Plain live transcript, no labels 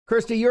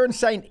Christy, you're in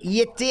St.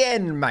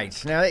 Etienne,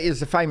 mate. Now, that is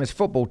a famous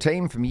football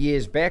team from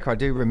years back, I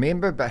do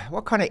remember, but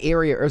what kind of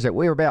area is it?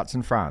 Whereabouts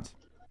in France?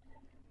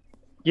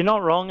 You're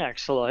not wrong,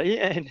 actually,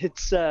 and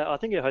it's. I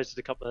think it hosted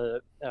a couple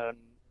of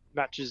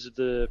matches of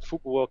the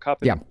Football World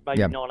Cup in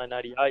maybe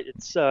 1988.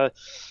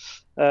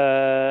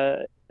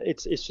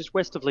 It's just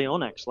west of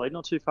Lyon, actually,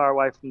 not too far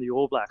away from the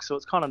All Blacks, so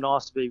it's kind of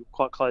nice to be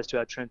quite close to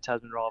our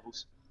Trans-Tasman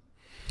rivals.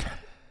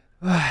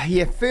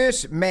 Yeah,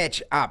 first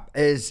match up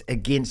is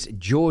against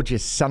Georgia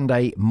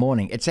Sunday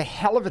morning. It's a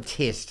hell of a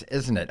test,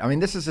 isn't it? I mean,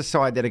 this is a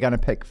side that are going to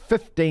pick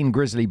 15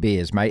 Grizzly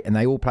Bears, mate, and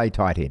they all play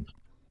tight end.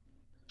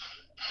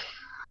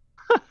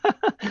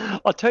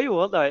 I'll tell you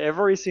what, though,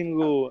 every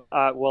single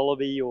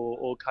Wallaby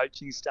or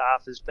coaching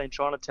staff has been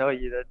trying to tell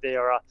you that they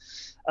are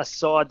a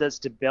side that's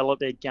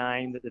developed their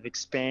game, that they've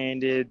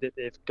expanded, that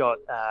they've got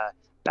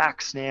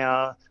backs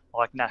now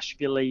like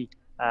Nashville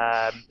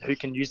who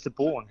can use the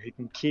ball and who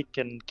can kick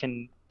and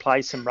can play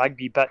some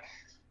rugby. But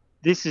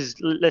this is,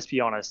 let's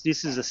be honest,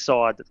 this is a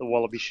side that the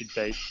Wallabies should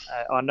beat.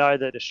 I know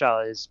that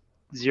Australia is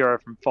 0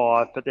 from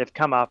 5, but they've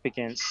come up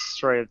against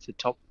 3 of the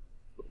top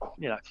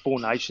 4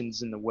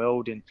 nations in the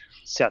world in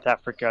South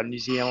Africa, New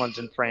Zealand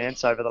and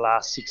France over the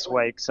last 6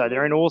 weeks. So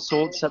they're in all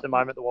sorts at the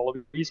moment, the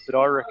Wallabies, but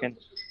I reckon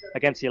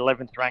against the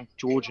 11th ranked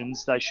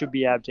Georgians, they should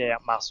be able to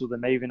outmuscle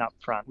them even up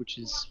front, which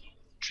has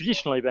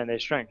traditionally been their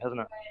strength,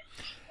 hasn't it?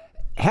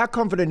 How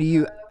confident are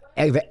you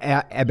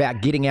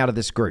about getting out of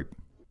this group?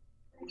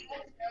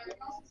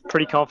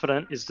 Pretty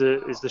confident is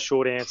the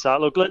short answer.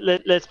 Look,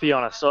 let's be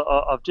honest.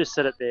 I've just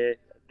said it there.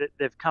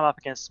 They've come up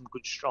against some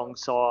good, strong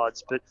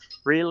sides, but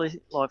really,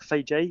 like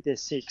Fiji, they're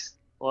 6th.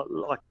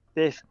 Like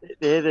they're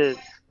the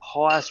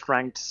highest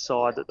ranked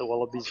side that the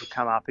Wallabies will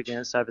come up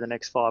against over the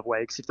next 5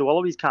 weeks. If the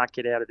Wallabies can't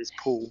get out of this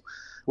pool,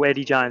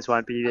 Eddie Jones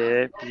won't be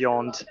there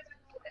beyond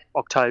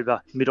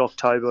October,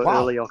 mid-October,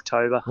 early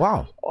October.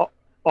 Wow.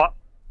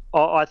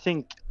 I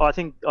think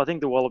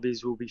the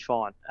Wallabies will be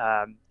fine,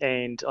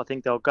 and I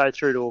think they'll go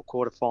through to a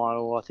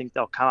quarterfinal. I think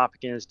they'll come up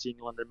against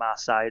England and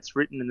Marseille. It's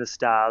written in the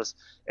stars.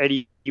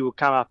 Eddie will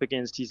come up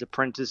against his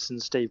apprentice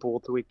and Steve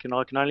Borthwick, and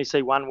I can only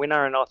see one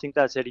winner, and I think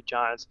that's Eddie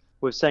Jones.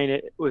 We've seen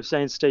it. We've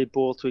seen Steve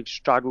Borthwick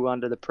struggle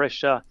under the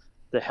pressure,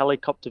 the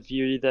helicopter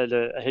view that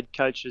a head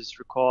coach is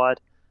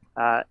required.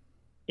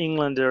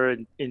 England are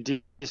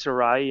in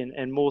disarray,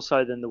 and more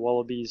so than the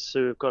Wallabies,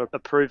 who have got a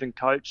proven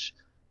coach.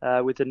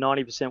 With a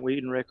 90%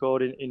 win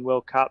record in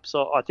World Cup.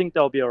 So I think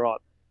they'll be all right.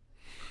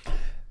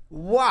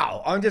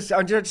 Wow. I'm just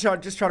trying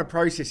to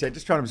process that,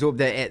 just trying to absorb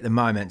that at the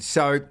moment.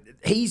 So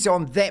he's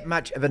on that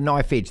much of a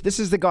knife edge. This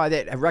is the guy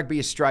that Rugby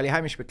Australia,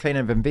 Hamish McLennan,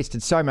 have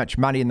invested so much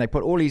money and they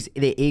put all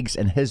their eggs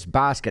in his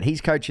basket.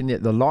 He's coaching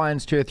the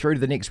Lions tour through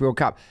to the next World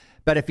Cup.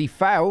 But if he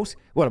fails,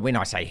 well, when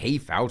I say he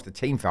fails, the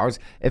team fails,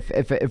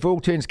 if all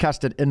turns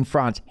custard in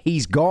France,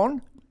 he's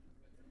gone?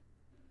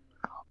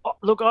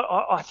 Look,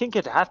 I think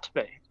it'd have to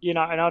be, and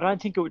I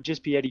don't think it would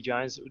just be Eddie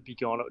Jones that would be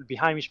gone. It would be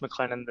Hamish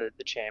McLennan,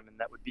 the chairman,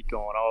 that would be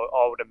gone,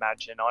 I would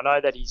imagine. I know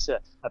that he's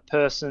a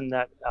person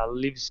that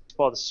lives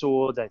by the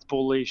sword, that's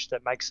bullish,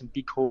 that makes some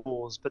big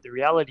calls. But the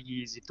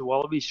reality is, if the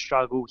Wallabies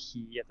struggle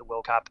here at the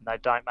World Cup and they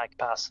don't make it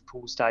past the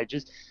pool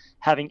stages,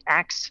 having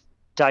axed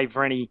Dave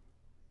Rennie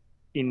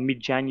in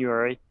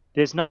mid-January,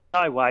 there's no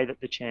way that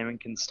the chairman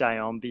can stay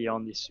on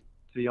beyond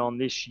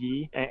this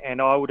year,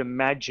 and I would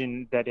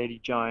imagine that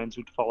Eddie Jones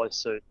would follow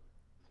suit.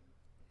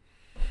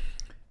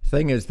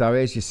 Thing is, though,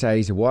 as you say,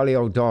 he's a wily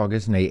old dog,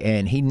 isn't he?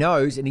 And he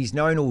knows, and he's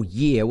known all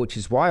year, which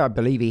is why I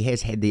believe he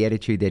has had the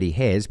attitude that he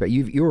has. But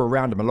you're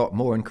around him a lot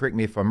more, and correct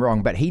me if I'm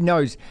wrong, but he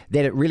knows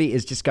that it really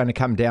is just going to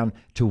come down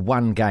to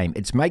one game.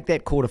 It's make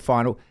that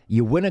quarterfinal.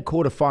 You win a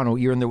quarterfinal,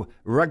 you're in the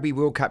Rugby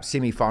World Cup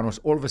semi-finals.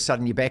 All of a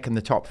sudden, you're back in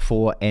the top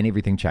 4, and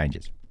everything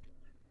changes.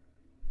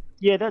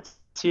 Yeah, that's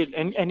it.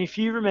 And if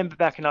you remember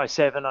back in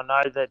 2007, I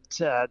know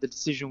that the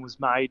decision was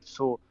made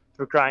for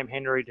Graham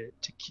Henry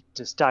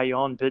to stay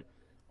on, but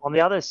on the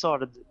other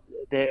side of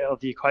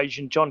the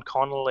equation, John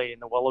Connolly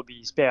and the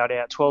Wallabies bowed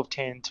out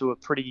 12-10 to a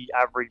pretty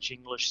average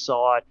English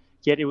side.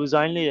 Yet it was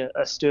only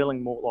a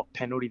Sterling Mortlock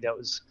penalty that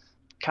was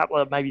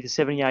maybe the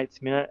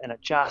 78th minute, and it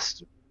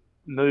just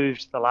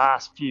moved the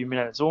last few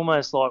minutes,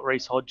 almost like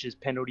Reece Hodges'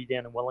 penalty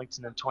down in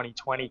Wellington in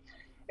 2020,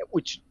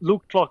 which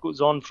looked like it was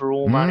on for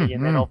all money,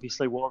 and then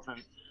obviously wasn't.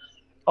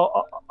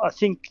 I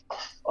think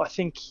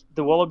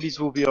the Wallabies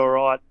will be all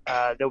right.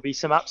 There'll be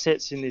some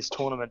upsets in this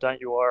tournament, don't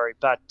you worry.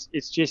 But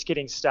it's just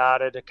getting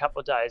started, a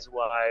couple of days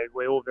away.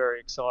 We're all very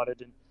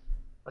excited, and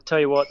I tell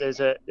you what, there's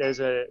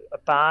a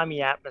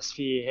balmy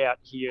atmosphere out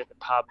here at the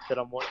pub that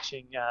I'm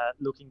watching,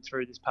 looking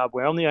through this pub,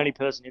 where I'm the only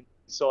person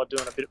inside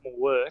doing a bit more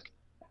work.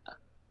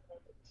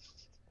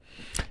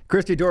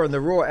 Christy Doran, the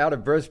Raw out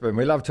of Brisbane.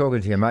 We love talking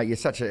to you, mate. You're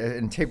such an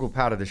integral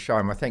part of the show,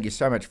 and I thank you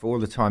so much for all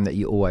the time that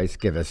you always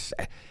give us.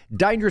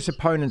 Dangerous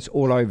opponents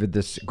all over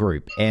this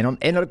group, and I'm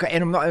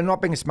not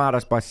being a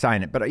smartass by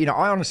saying it, but I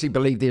honestly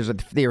believe there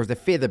is a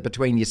feather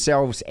between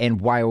yourselves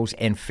and Wales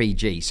and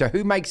Fiji. So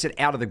who makes it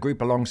out of the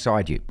group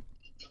alongside you?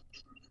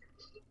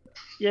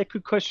 Yeah,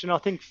 good question. I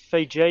think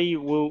Fiji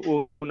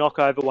will knock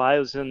over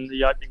Wales in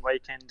the opening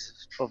weekend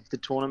of the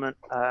tournament.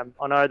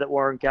 I know that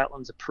Warren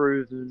Gatlin's a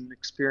proven,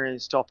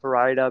 experienced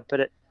operator, but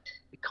it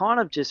kind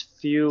of just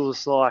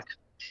feels like,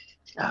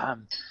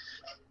 um,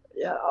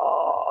 yeah,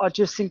 I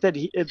just think that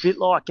a bit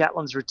like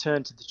Gatlin's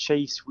return to the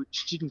Chiefs,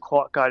 which didn't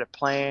quite go to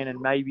plan, and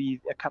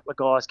maybe a couple of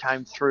guys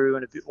came through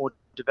and a bit more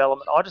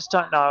development. I just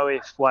don't know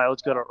if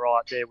Wales got it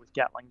right there with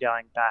Gatlin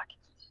going back.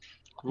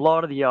 A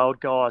lot of the old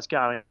guys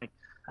going,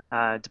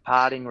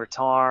 departing,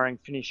 retiring,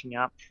 finishing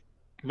up.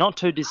 Not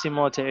too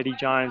dissimilar to Eddie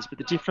Jones, but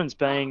the difference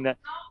being that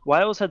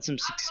Wales had some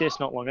success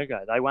not long ago.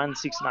 They won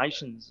Six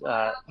Nations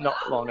not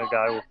long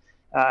ago,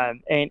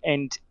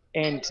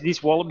 and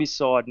this Wallabies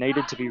side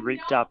needed to be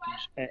ripped up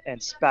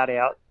and spat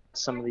out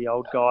some of the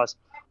old guys.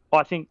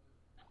 I think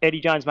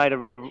Eddie Jones made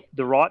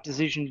the right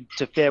decision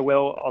to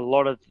farewell a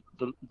lot of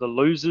the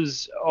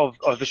losers of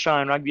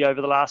Australian rugby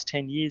over the last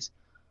 10 years.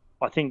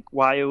 I think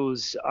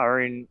Wales are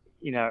in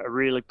a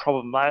really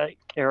problematic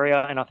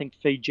area, and I think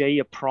Fiji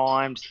are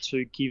primed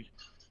to give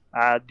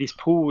this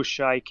pool a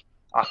shake,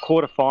 a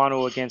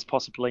quarter-final against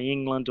possibly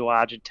England or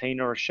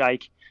Argentina a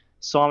shake.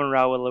 Simon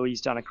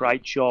Rawalui done a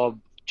great job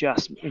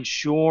just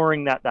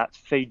ensuring that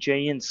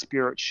Fijian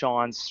spirit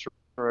shines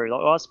through.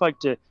 Like, I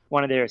spoke to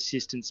one of their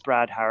assistants,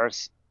 Brad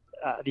Harris,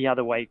 the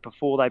other week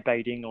before they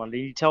beat England.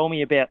 He told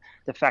me about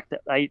the fact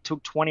that they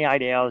took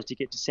 28 hours to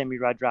get to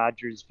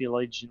Semi-Radradra's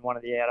village in one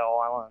of the outer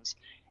islands.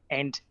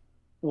 And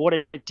what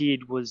it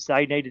did was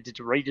they needed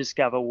to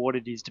rediscover what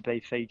it is to be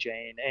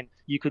Fijian. And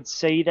you could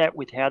see that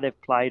with how they've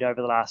played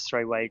over the last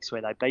 3 weeks,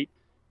 where they beat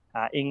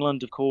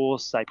England, of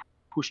course. They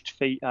pushed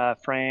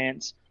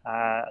France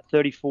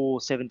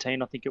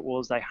 34-17, I think it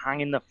was. They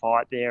hung in the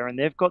fight there, and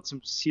they've got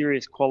some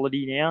serious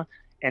quality now,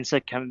 and so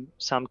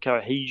some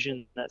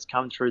cohesion that's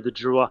come through the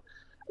Drua.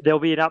 There'll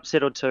be an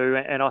upset or two,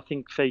 and I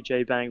think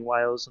Fiji being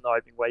Wales in the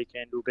opening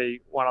weekend will be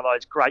one of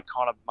those great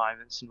kind of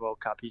moments in World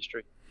Cup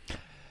history.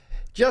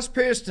 Just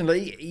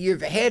personally,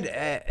 you've had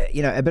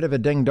a bit of a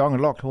ding-dong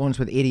and locked horns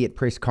with Eddie at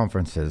press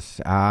conferences.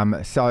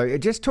 So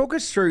just talk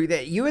us through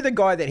that. You were the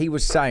guy that he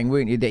was saying,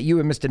 weren't you, that you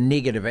were Mr.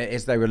 Negative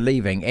as they were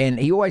leaving, and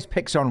he always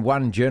picks on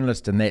one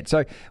journalist in that.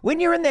 So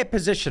when you're in that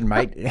position,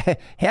 mate,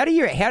 how do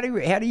you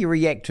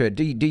react to it?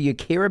 Do you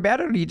care about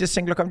it, or do you just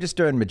think, look, I'm just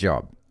doing my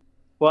job?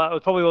 Well,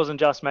 it probably wasn't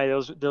just me.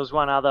 There was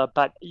one other,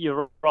 but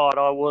you're right.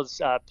 I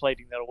was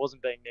pleading that I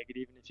wasn't being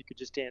negative, and if you could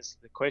just answer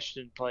the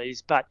question,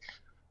 please. But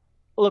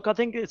look, I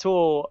think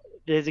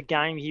there's a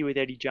game here with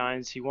Eddie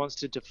Jones. He wants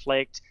to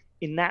deflect.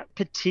 In that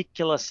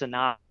particular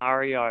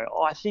scenario,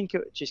 I think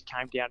it just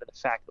came down to the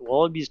fact that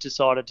Wallabies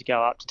decided to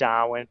go up to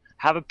Darwin,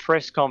 have a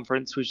press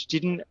conference, which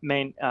didn't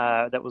mean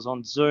that was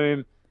on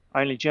Zoom.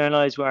 Only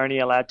journalists were only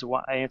allowed to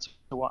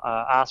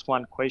ask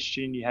one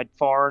question. You had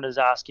foreigners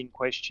asking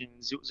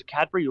questions. It was a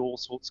Cadbury all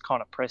sorts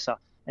kind of presser.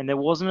 And there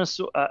wasn't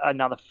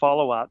another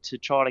follow-up to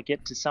try to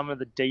get to some of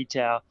the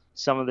detail,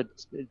 some of the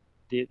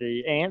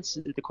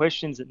answer, the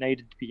questions that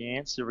needed to be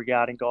answered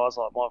regarding guys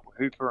like Michael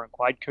Hooper and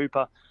Quade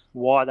Cooper,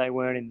 why they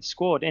weren't in the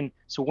squad. And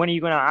so when are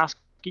you going to ask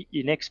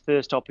your next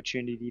first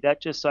opportunity?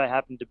 That just so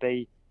happened to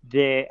be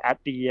there at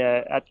the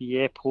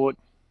airport.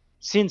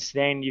 Since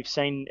then, you've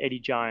seen Eddie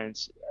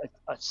Jones,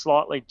 a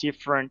slightly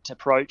different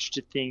approach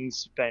to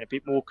things, been a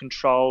bit more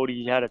controlled.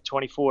 He had a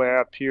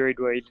 24-hour period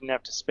where he didn't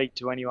have to speak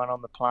to anyone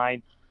on the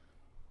plane.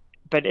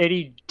 But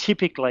Eddie,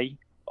 typically,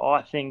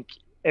 I think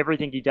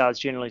everything he does,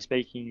 generally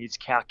speaking, is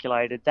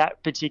calculated.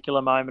 That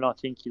particular moment, I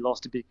think he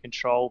lost a bit of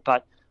control,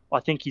 but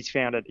I think he's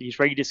found it. He's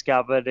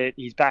rediscovered it.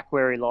 He's back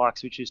where he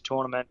likes, which is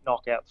tournament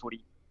knockout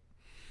footy.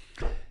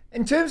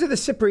 In terms of the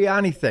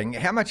Cipriani thing,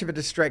 how much of a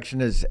distraction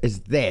is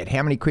that?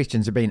 How many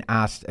questions have been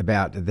asked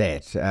about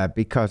that?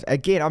 Because,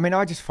 again, I mean,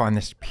 I just find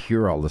this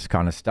puerile, this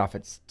kind of stuff.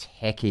 It's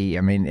tacky.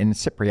 I mean, and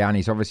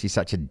Cipriani's obviously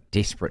such a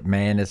desperate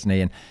man, isn't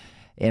he? And,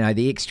 you know,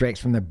 the extracts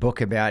from the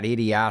book about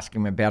Eddie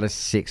asking him about his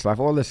sex life,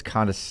 all this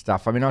kind of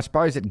stuff. I mean, I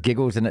suppose it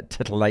giggles and it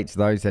titillates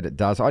those that it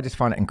does. I just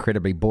find it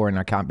incredibly boring.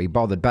 I can't be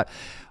bothered. But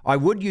I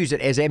would use it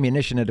as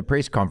ammunition at a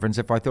press conference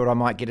if I thought I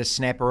might get a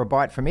snap or a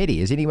bite from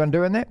Eddie. Is anyone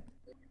doing that?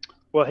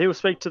 Well, he will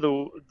speak to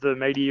the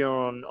media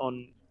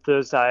on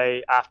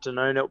Thursday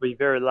afternoon. It'll be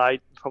very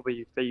late,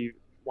 probably be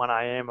 1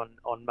 a.m.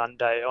 on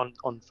Monday,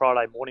 on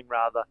Friday morning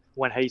rather,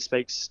 when he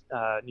speaks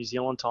New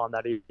Zealand time,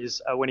 that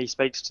is, when he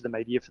speaks to the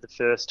media for the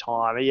first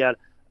time. He had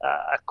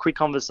a quick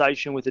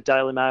conversation with a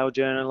Daily Mail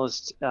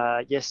journalist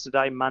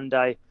yesterday,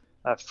 Monday,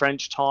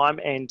 French time.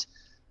 And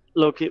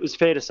look, it was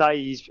fair to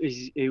say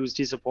he was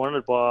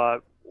disappointed by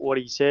what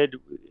he said,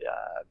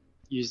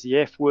 used the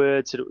F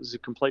word, said it was a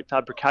complete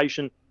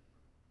fabrication.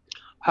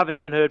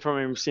 Haven't heard from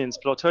him since,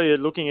 but I'll tell you,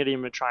 looking at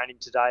him at training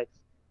today,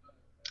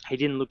 he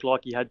didn't look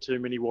like he had too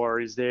many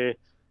worries there.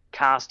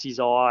 Cast his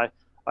eye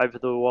over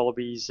the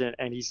Wallabies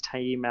and his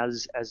team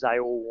as they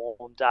all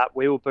warmed up.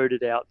 We were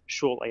booted out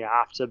shortly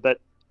after, but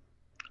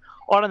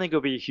I don't think it'll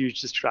be a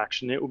huge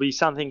distraction. It will be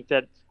something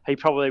that he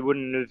probably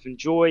wouldn't have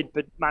enjoyed,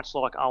 but much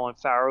like Owen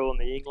Farrell on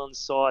the England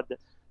side, that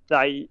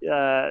they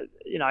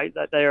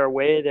are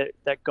aware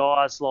that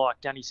guys like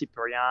Danny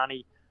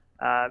Cipriani,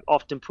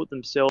 often put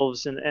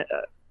themselves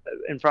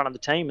in front of the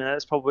team, and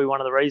that's probably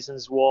one of the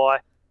reasons why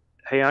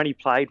he only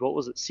played,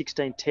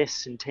 16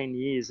 tests in 10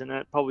 years, and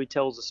it probably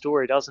tells a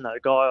story, doesn't it? A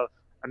guy of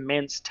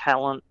immense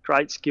talent,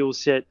 great skill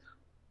set,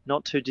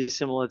 not too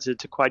dissimilar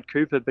to Quade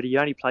Cooper, but he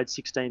only played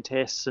 16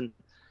 tests, and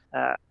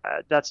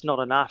that's not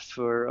enough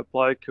for a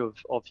bloke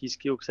of his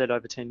skill set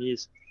over 10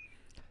 years.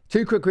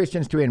 2 quick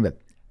questions to end with.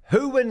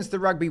 Who wins the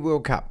Rugby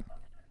World Cup?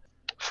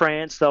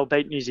 France, they'll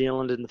beat New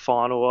Zealand in the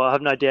final. I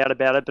have no doubt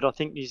about it, but I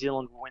think New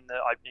Zealand will win the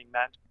opening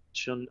match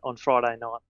on Friday night.